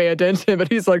 now we'll pay attention.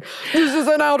 But he's like, this is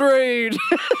an outrage.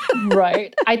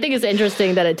 Right. I think it's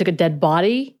interesting that it took a dead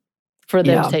body for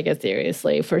them to take it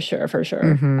seriously, for sure.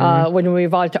 Mm-hmm. When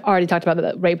we've already talked about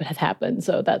that rape had happened,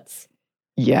 so that's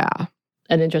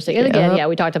an interesting. And again,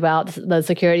 we talked about the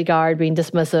security guard being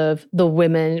dismissive, the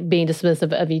women being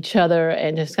dismissive of each other,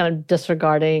 and just kind of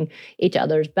disregarding each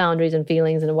other's boundaries and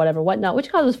feelings and whatnot,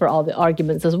 which causes for all the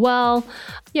arguments as well.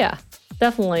 Yeah,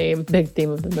 definitely a big theme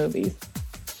of the movies.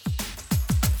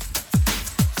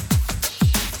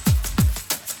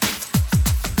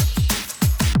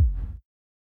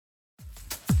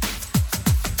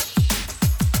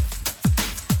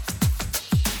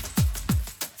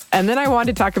 And then I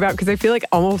wanted to talk about, because I feel like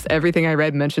almost everything I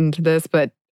read mentioned this,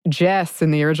 but Jess in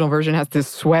the original version has this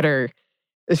sweater.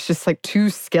 It's just like 2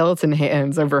 skeleton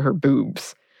hands over her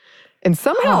boobs. And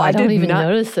somehow I don't even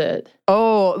notice it.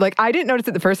 Oh, like I didn't notice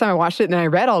it the first time I watched it, and then I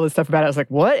read all this stuff about it. I was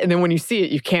like, what? And then when you see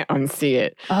it, you can't unsee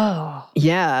it. Oh.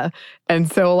 Yeah.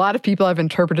 And so a lot of people have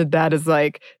interpreted that as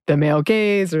like the male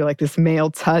gaze, or like this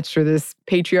male touch, or this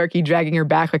patriarchy dragging her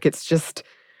back, like it's just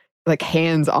like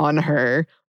hands on her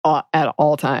at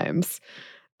all times,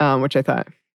 which I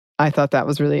thought that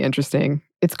was really interesting.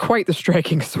 It's quite the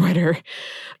striking sweater.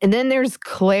 And then there's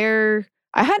Claire.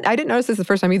 I didn't notice this the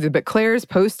first time either, but Claire's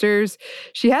posters,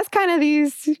 she has kind of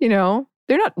these, they're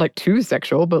not like too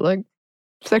sexual, but like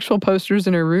sexual posters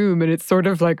in her room. And it's sort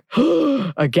of like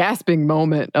a gasping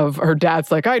moment of her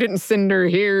dad's like, I didn't send her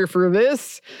here for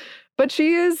this. But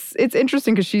it's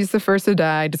interesting because she's the first to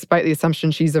die, despite the assumption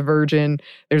she's a virgin.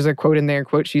 There's a quote in there,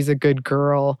 quote, she's a good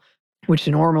girl, which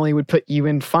normally would put you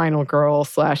in final girl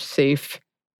 / safe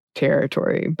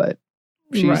territory. But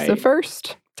she's the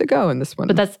first to go in this one.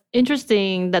 But that's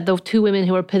interesting that the 2 women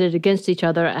who are pitted against each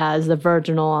other as the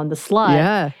virginal and the slut.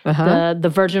 Yeah. Uh-huh. The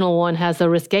virginal one has the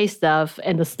risque stuff,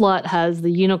 and the slut has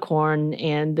the unicorn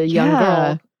and the young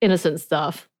girl innocent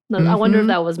stuff. Mm-hmm. I wonder if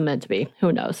that was meant to be.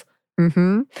 Who knows?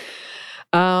 Mm-hmm.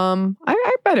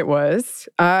 I bet it was.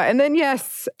 And then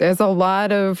yes, there's a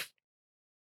lot of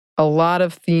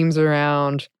themes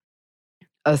around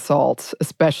assault,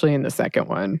 especially in the second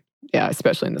one. Yeah,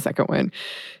 especially in the second one.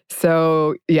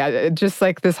 So yeah, just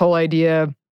like this whole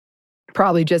idea,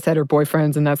 probably just had her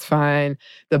boyfriends and that's fine.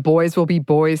 The boys will be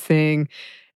boys thing.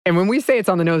 And when we say it's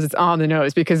on the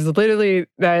nose, because literally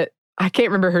that I can't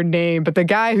remember her name, but the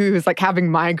guy who was like having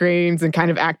migraines and kind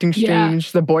of acting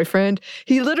strange, the boyfriend,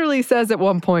 he literally says at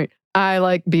one point, I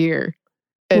like beer.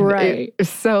 And it's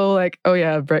so like, oh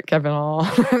yeah, Brett Kavanaugh.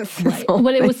 Right.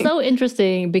 But it was so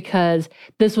interesting because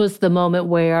this was the moment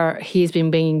where he's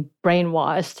been being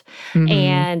brainwashed.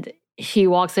 And he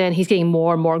walks in, he's getting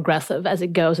more and more aggressive as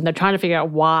it goes. And they're trying to figure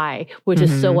out why, which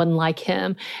is so unlike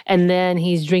him. And then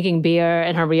he's drinking beer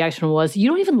and her reaction was, you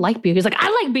don't even like beer. He's like,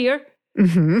 I like beer.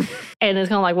 And it's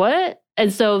kind of like, what?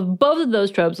 And so both of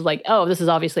those tropes are like, oh, this is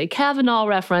obviously a Kavanaugh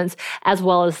reference, as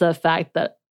well as the fact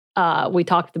that we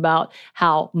talked about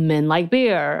how men like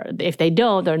beer. If they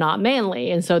don't, they're not manly.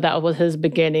 And so that was his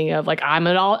beginning of like, I'm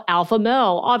an alpha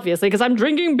male, obviously, because I'm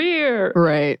drinking beer.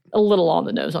 Right. A little on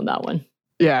the nose on that one.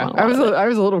 Yeah, I was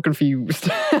a little confused.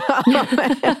 I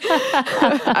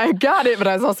got it, but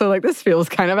I was also like, this feels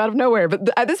kind of out of nowhere. But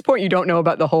at this point, you don't know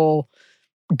about the whole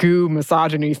goo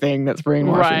misogyny thing that's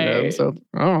brainwashing them. So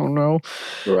I don't know.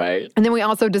 Right. And then we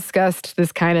also discussed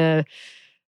this kind of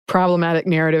problematic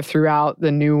narrative throughout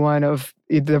the new one of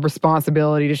the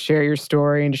responsibility to share your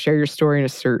story and to share your story in a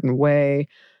certain way.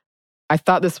 I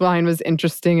thought this line was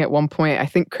interesting at one point. I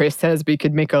think Chris says we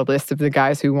could make a list of the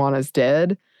guys who want us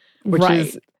dead, which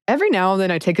is every now and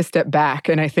then I take a step back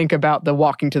and I think about the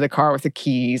walking to the car with the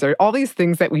keys or all these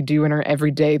things that we do in our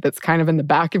everyday that's kind of in the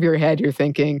back of your head. You're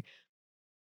thinking,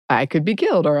 I could be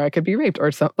killed or I could be raped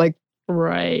or something. Like,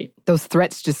 those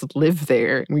threats just live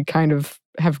there. We kind of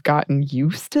have gotten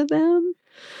used to them.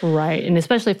 Right. And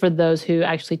especially for those who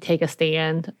actually take a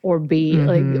stand or be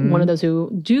like one of those who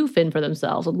do fend for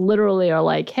themselves, literally are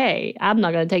like, hey, I'm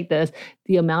not going to take this.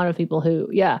 The amount of people who,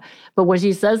 But when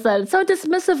she says that so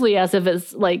dismissively as if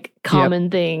it's like common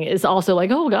thing, is also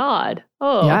like, oh God.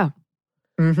 Oh. Yeah.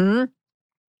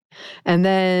 And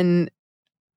then,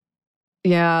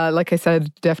 like I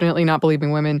said, definitely not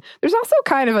believing women. There's also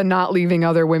kind of a not leaving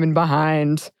other women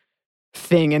behind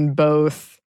thing in both.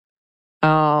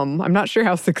 I'm not sure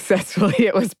how successfully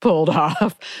it was pulled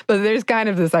off, but there's kind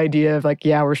of this idea of like,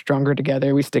 we're stronger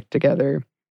together, we stick together.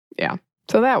 Yeah,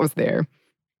 so that was there.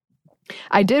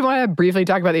 I did want to briefly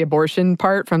talk about the abortion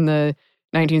part from the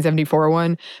 1974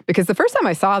 one, because the first time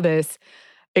I saw this,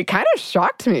 it kind of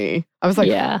shocked me. I was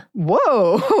like,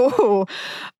 whoa.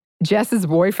 Jess's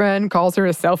boyfriend calls her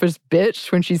a selfish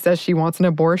bitch when she says she wants an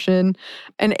abortion.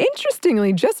 And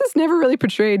interestingly, Jess is never really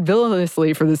portrayed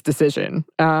villainously for this decision.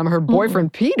 Her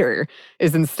boyfriend, Peter,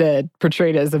 is instead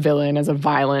portrayed as a villain, as a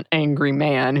violent, angry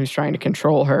man who's trying to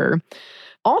control her.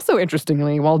 Also,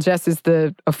 interestingly, while Jess is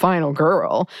a final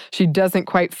girl, she doesn't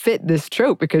quite fit this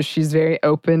trope because she's very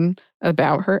open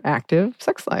about her active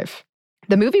sex life.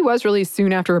 The movie was released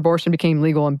soon after abortion became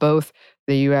legal in both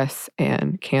the U.S.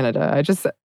 and Canada.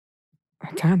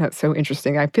 I found that so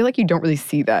interesting. I feel like you don't really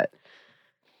see that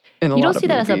in a lot of movies. You don't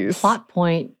see that as a plot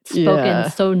point spoken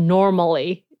so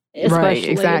normally, especially. Right,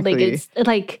 exactly.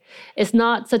 It's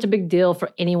not such a big deal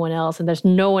for anyone else, and there's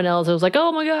no one else who's like,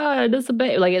 oh my God, that's a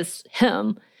baby. Like, it's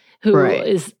him who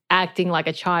is acting like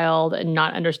a child and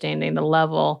not understanding the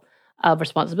level of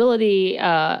responsibility.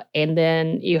 And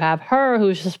then you have her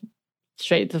who's just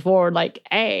straight to forward, like,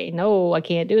 hey, no, I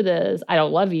can't do this. I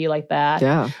don't love you like that.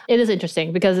 Yeah. It is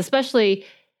interesting because especially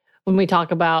when we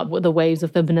talk about the waves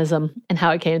of feminism and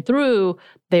how it came through,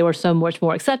 they were so much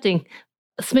more accepting.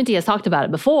 Sminty has talked about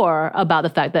it before, about the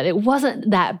fact that it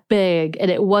wasn't that big and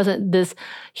it wasn't this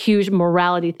huge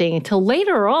morality thing until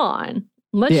later on,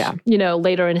 much,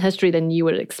 later in history than you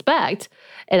would expect.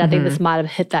 And I think this might have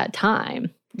hit that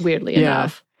time, weirdly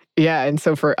enough. Yeah, and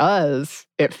so for us,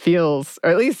 it feels, or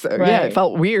at least, it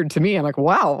felt weird to me. I'm like,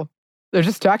 wow, they're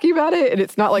just talking about it, and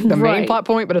it's not like the main plot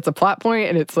point, but it's a plot point,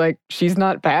 and it's like, she's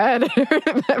not bad.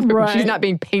 She's not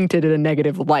being painted in a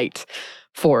negative light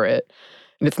for it.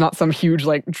 And it's not some huge,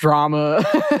 like, drama.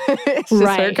 It's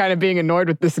just her kind of being annoyed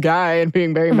with this guy and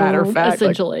being very matter-of-fact.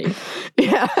 Essentially.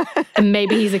 And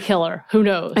maybe he's a killer. Who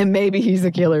knows? And maybe he's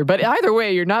a killer. But either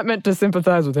way, you're not meant to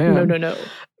sympathize with him. No.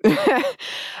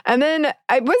 And then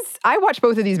I watched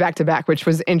both of these back to back, which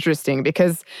was interesting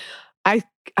because I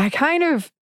kind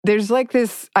of, there's like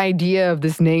this idea of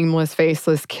this nameless,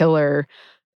 faceless killer.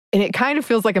 And it kind of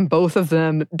feels like in both of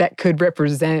them that could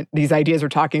represent these ideas we're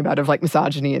talking about of like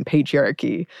misogyny and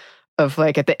patriarchy. Of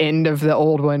like at the end of the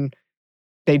old one,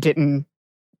 they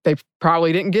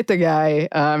probably didn't get the guy.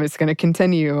 It's going to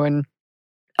continue. And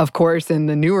of course, in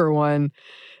the newer one,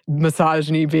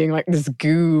 misogyny being like this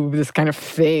goo, this kind of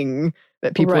thing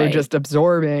that people are just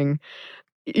absorbing.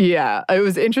 Yeah, it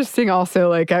was interesting also.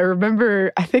 Like, I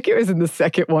remember, I think it was in the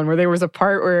second one where there was a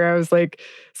part where I was like,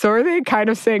 so are they kind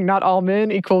of saying not all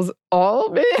men equals all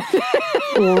men?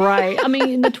 Right. I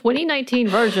mean, the 2019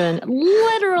 version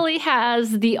literally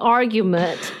has the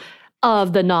argument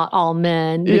of the not all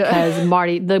men because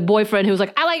Marty, the boyfriend who was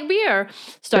like, I like beer,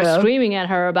 starts screaming at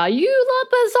her about, you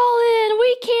lump us all in,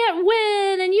 we can't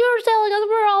win, and you're telling us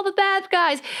we're all the bad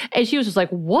guys. And she was just like,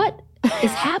 what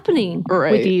is happening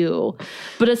with you?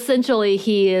 But essentially,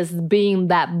 he is being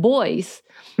that voice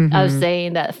of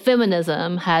saying that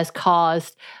feminism has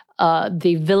caused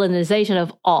the villainization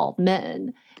of all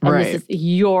men. And this is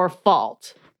your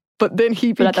fault. But then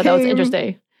he became I thought that was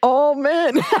interesting. All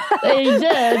men. They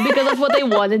did, because that's what they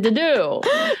wanted to do.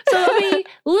 So, I mean,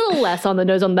 a little less on the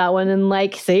nose on that one. And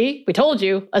like, see, we told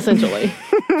you, essentially.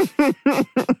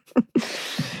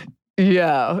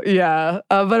 Yeah.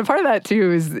 But a part of that,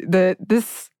 too, is that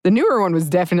the newer one was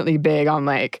definitely big on,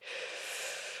 like,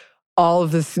 all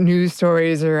of this news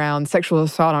stories around sexual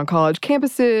assault on college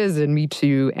campuses and Me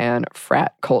Too and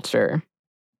frat culture.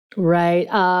 Right.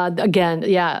 Again,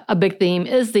 a big theme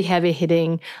is the heavy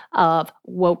hitting of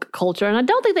woke culture. And I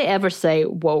don't think they ever say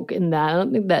woke in that. I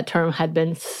don't think that term had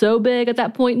been so big at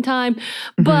that point in time.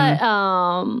 But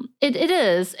it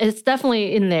is. It's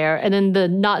definitely in there. And then the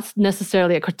not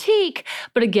necessarily a critique,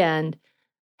 but again,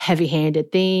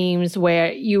 heavy-handed themes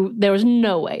where there was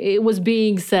no way. It was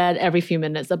being said every few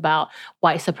minutes about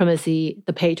white supremacy,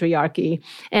 the patriarchy.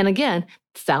 And again,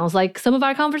 sounds like some of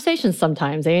our conversations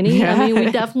sometimes, Annie. Yeah. I mean,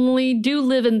 we definitely do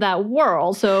live in that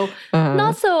world. So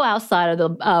not so outside of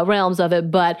the realms of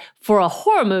it, but for a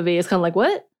horror movie, it's kind of like,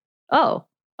 what? Oh,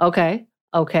 okay.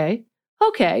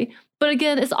 But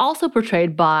again, it's also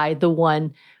portrayed by the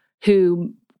one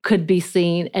who could be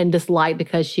seen and disliked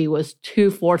because she was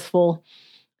too forceful.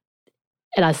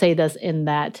 And I say this in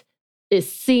that it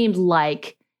seemed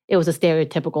like it was a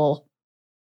stereotypical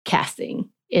casting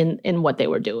in what they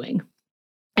were doing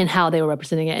and how they were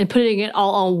representing it and putting it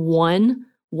all on one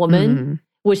woman,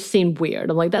 which seemed weird.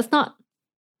 I'm like, that's not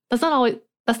how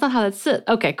that sits.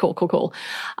 Okay, cool.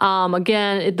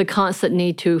 Again, the constant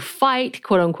need to fight,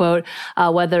 quote unquote,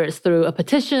 whether it's through a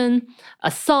petition,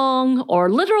 a song, or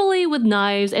literally with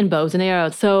knives and bows and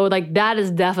arrows. So like that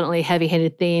is definitely a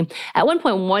heavy-handed theme. At one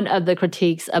point, one of the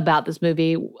critiques about this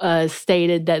movie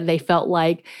stated that they felt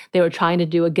like they were trying to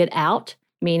do a Get Out,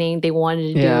 meaning they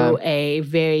wanted to do a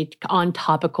very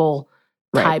on-topical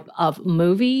type of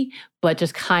movie, but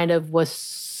just kind of was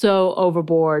so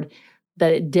overboard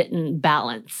that it didn't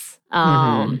balance.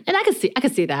 And I could see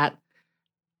that.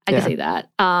 I could see that.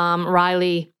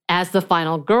 Riley as the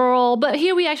final girl, but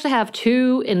here we actually have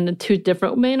two in the two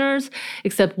different manners,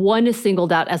 except one is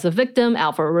singled out as a victim,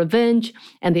 out for revenge,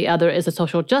 and the other is a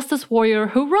social justice warrior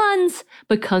who runs,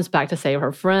 but comes back to save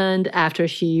her friend after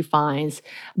she finds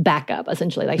backup,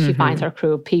 essentially. Like she finds her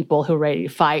crew of people who are ready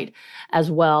to fight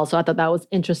as well. So I thought that was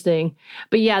interesting.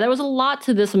 But yeah, there was a lot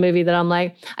to this movie that I'm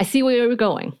like, I see where you're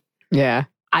going. Yeah.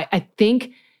 I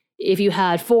think if you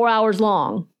had 4 hours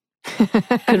long,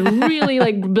 could really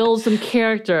like build some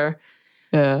character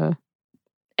and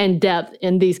depth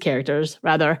in these characters,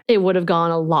 rather, it would have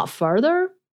gone a lot further.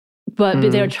 But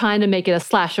they were trying to make it a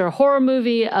slasher horror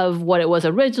movie of what it was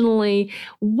originally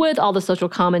with all the social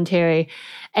commentary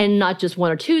and not just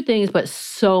one or two things, but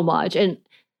so much. And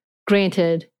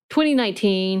granted,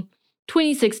 2019,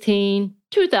 2016,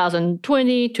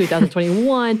 2020,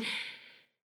 2021...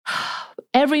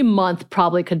 every month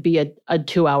probably could be a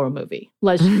 2-hour movie.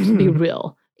 Let's just be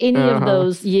real. Any of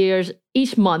those years,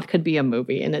 each month could be a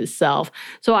movie in itself.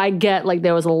 So I get like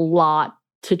there was a lot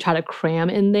to try to cram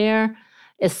in there,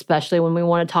 especially when we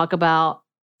want to talk about,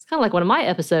 it's kind of like one of my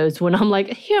episodes when I'm like,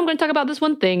 here, I'm going to talk about this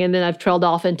one thing. And then I've trailed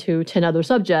off into 10 other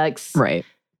subjects. Right.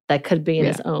 That could be in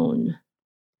its own.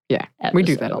 Yeah, episode. We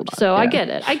do that a lot. So I get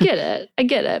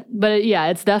it. But yeah,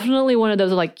 it's definitely one of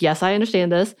those like, yes, I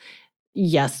understand this.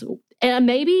 Yes. And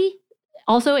maybe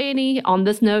also, Annie, on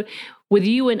this note, with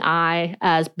you and I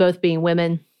as both being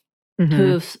women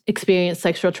who've experienced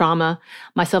sexual trauma,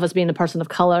 myself as being a person of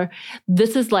color,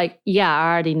 this is like, yeah,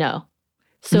 I already know.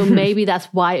 So maybe that's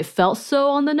why it felt so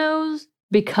on the nose,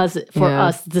 because for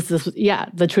us, this is,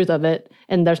 the truth of it.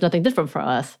 And there's nothing different for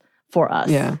us.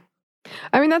 Yeah.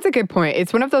 I mean, that's a good point.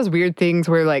 It's one of those weird things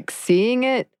where like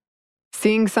seeing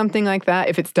something like that,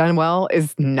 if it's done well,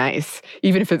 is nice.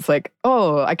 Even if it's like,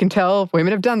 oh, I can tell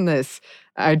women have done this.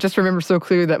 I just remember so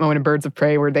clearly that moment in Birds of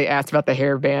Prey where they asked about the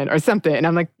hairband or something. And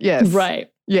I'm like, yes. Right.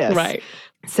 Yes. Right.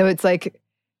 So it's like,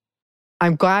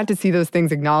 I'm glad to see those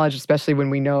things acknowledged, especially when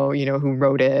we know, who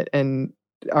wrote it and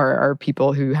are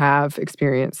people who have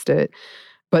experienced it.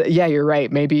 But yeah, you're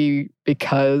right. Maybe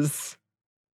because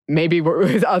maybe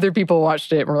other people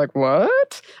watched it and were like,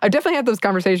 what? I've definitely had those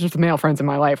conversations with male friends in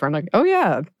my life where I'm like, oh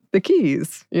yeah, the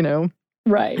keys,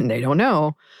 Right. and they don't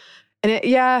know. And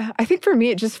I think for me,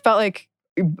 it just felt like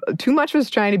too much was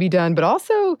trying to be done, but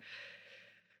also,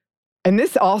 and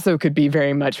this also could be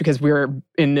very much because we're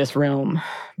in this realm,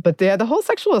 but the whole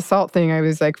sexual assault thing, I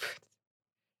was like,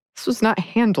 this was not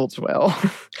handled well.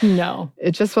 No.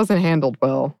 It just wasn't handled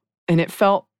well. And it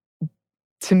felt,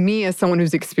 to me, as someone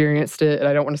who's experienced it, and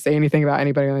I don't want to say anything about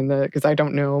anybody on that because I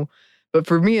don't know, but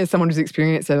for me, as someone who's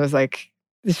experienced it, I was like,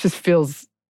 this just feels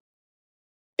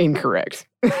incorrect.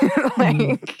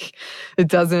 It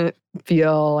doesn't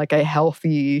feel like a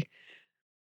healthy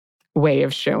way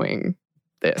of showing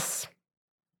this.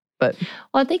 But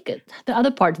I think the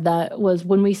other part to that was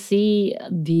when we see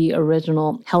the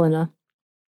original Helena,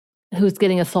 who's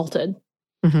getting assaulted,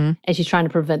 and she's trying to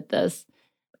prevent this.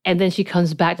 And then she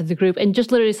comes back to the group and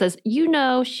just literally says,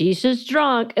 she's just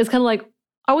drunk. It's kind of like,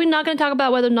 are we not going to talk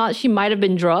about whether or not she might have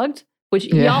been drugged? Which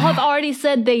y'all have already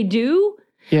said they do.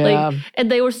 Yeah.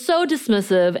 And they were so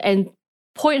dismissive and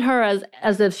point her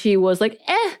as if she was like,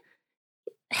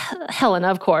 Helena,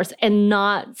 of course, and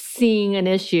not seeing an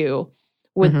issue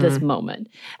with this moment.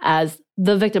 As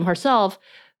the victim herself,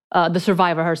 the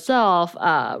survivor herself,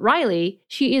 Riley,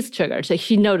 she is triggered. So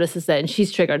she notices it and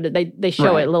she's triggered. They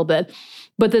show it a little bit.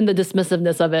 But then the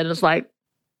dismissiveness of it is like,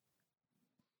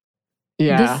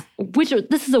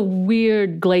 this is a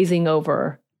weird glazing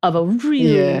over of a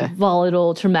really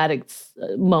volatile, traumatic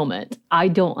moment. I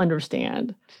don't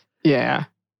understand. Yeah.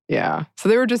 So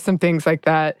there were just some things like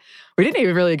that. We didn't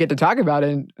even really get to talk about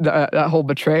in that whole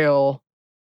betrayal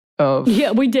of...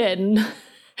 Yeah, we didn't.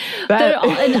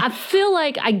 And I feel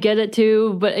like I get it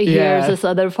too, but here's this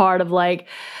other part of like,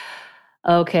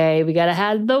 okay, we gotta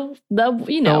have the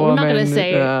we're not gonna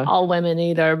say all women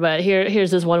either, but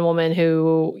here's this one woman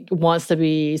who wants to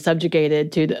be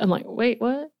subjugated to I'm like, wait,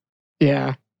 what?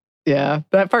 Yeah.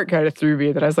 That part kind of threw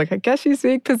me that I was like, I guess she's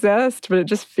being possessed, but it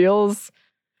just feels,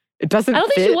 it doesn't fit. I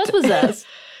don't think she was possessed.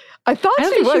 I thought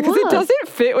she was, because it doesn't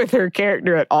fit with her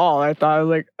character at all. I thought, I was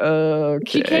like, okay.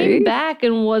 She came back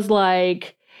and was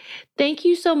like, thank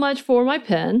you so much for my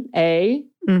pen,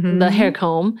 the hair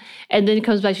comb. And then it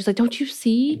comes back, she's like, don't you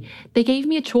see? They gave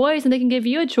me a choice and they can give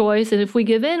you a choice. And if we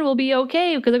give in, we'll be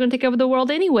okay because they're going to take over the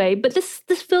world anyway. But this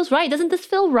feels right. Doesn't this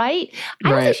feel right? I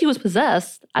don't think she was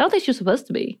possessed. I don't think she was supposed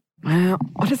to be. Well,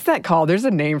 what is that called? There's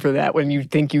a name for that when you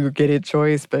think you get a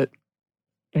choice, but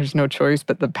there's no choice,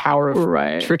 but the power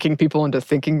of tricking people into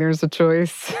thinking there's a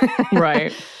choice.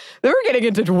 Right. Then we're getting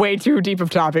into way too deep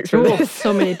of topics for this.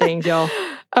 So many things, y'all.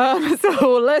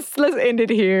 So let's end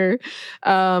it here.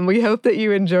 We hope that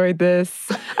you enjoyed this.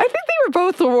 I think they were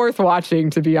both worth watching,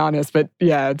 to be honest. But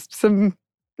yeah, it's some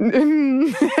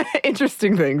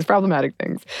interesting things, problematic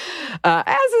things,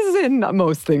 as is in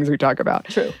most things we talk about.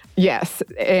 True. Yes,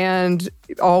 and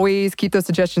always keep those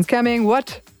suggestions coming.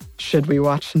 What should we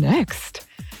watch next?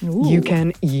 Ooh. You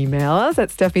can email us at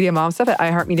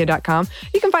stuffmediamomstuff@iheartmedia.com.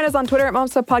 You can find us on Twitter at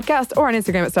momstuffpodcast or on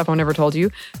Instagram at Stuff I Never Told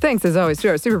You. Thanks, as always, to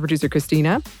our super producer,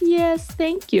 Christina. Yes,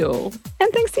 thank you.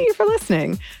 And thanks to you for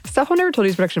listening. Stuff I Never Told You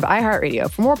is a production of iHeartRadio.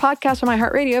 For more podcasts from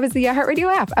iHeartRadio, visit the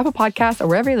iHeartRadio app, Apple Podcasts, or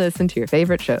wherever you listen to your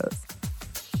favorite shows.